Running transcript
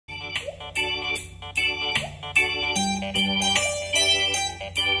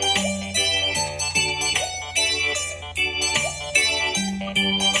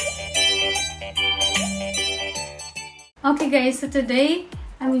Okay guys, so today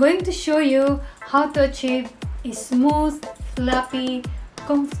I'm going to show you how to achieve a smooth, fluffy,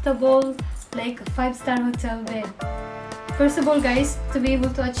 comfortable, like a 5-star hotel bed. First of all guys, to be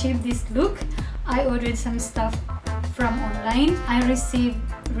able to achieve this look, I ordered some stuff from online. I received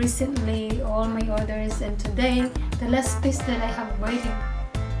recently all my orders, and today the last piece that I have waiting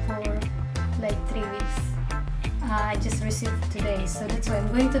for like 3 weeks. I just received today, so that's why I'm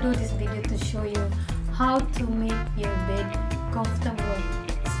going to do this video to show you how to make your bed comfortable,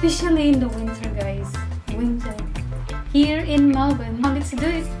 especially in the winter guys. Winter here in Melbourne. Now let's do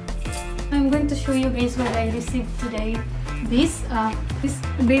it. I'm going to show you guys what I received today. This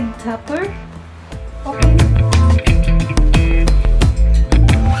bed topper. Okay.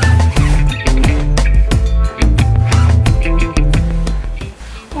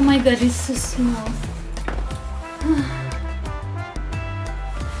 Oh my god, it's so smooth.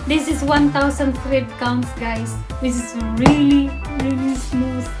 This is 1000 thread counts guys. This is really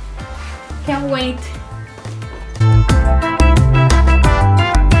smooth. Can't wait.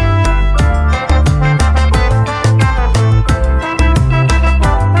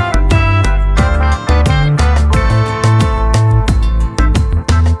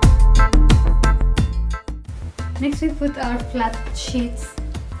 Next we put our flat sheets.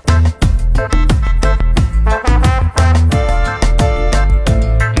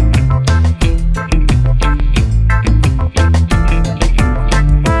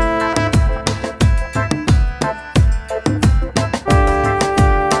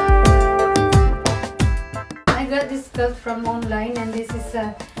 From online, and this is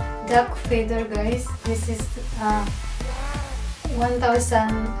a duck feather guys. This is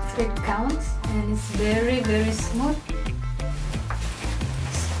 1000 thread counts, and it's very smooth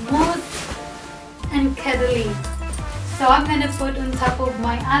and cuddly. So I'm gonna put on top of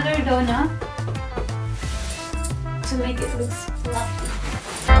my other donut to make it look fluffy.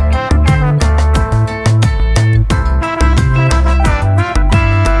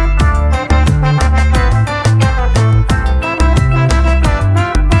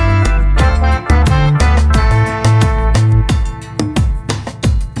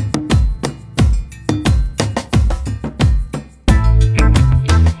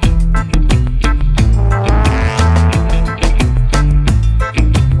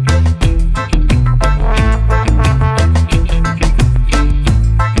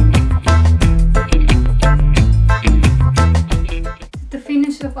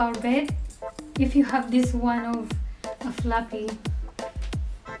 Of our bed, if you have this one of a fluffy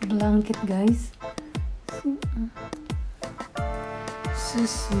blanket guys, so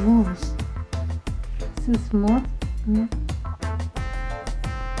smooth,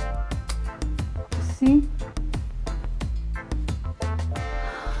 see,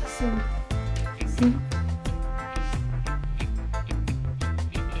 see.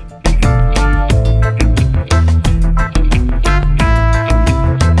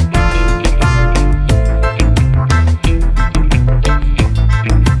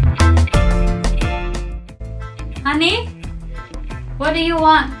 Honey, what do you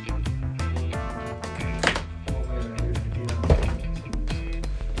want?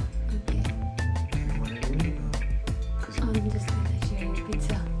 I'm just gonna share your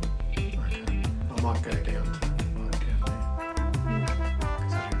pizza. Okay. I might go down to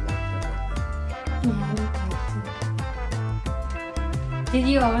Did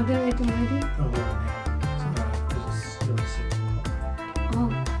you order it already?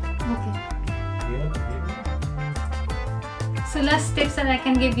 Oh, okay. So last tips that I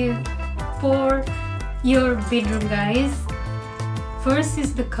can give you for your bedroom guys. First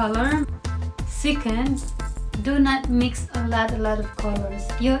is the color. Second, do not mix a lot of colors.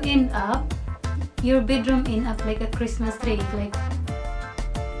 You end up, your bedroom end up like a Christmas tree. Like,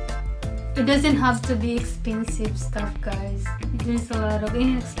 it doesn't have to be expensive stuff guys. There's a lot of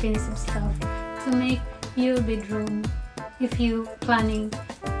inexpensive stuff to make your bedroom if you planning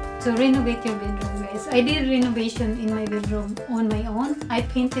to renovate your bedroom guys. I did renovation in my bedroom on my own. I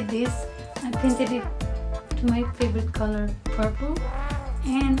painted this. I painted it to my favorite color, purple,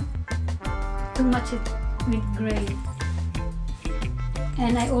 and to match it with gray.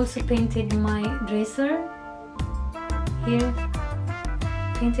 And I also painted my dresser here,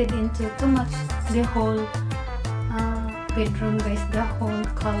 painted into to match the whole bedroom guys, the whole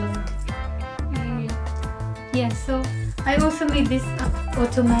color. And yeah, so I also made this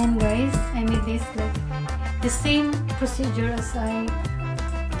ottoman guys. I made this like the same procedure as I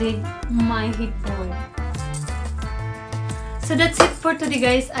did my headboard. So that's it for today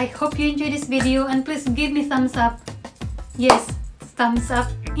guys. I hope you enjoyed this video, and please give me thumbs up. Yes, thumbs up,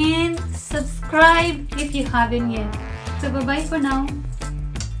 and subscribe if you haven't yet. So bye bye for now.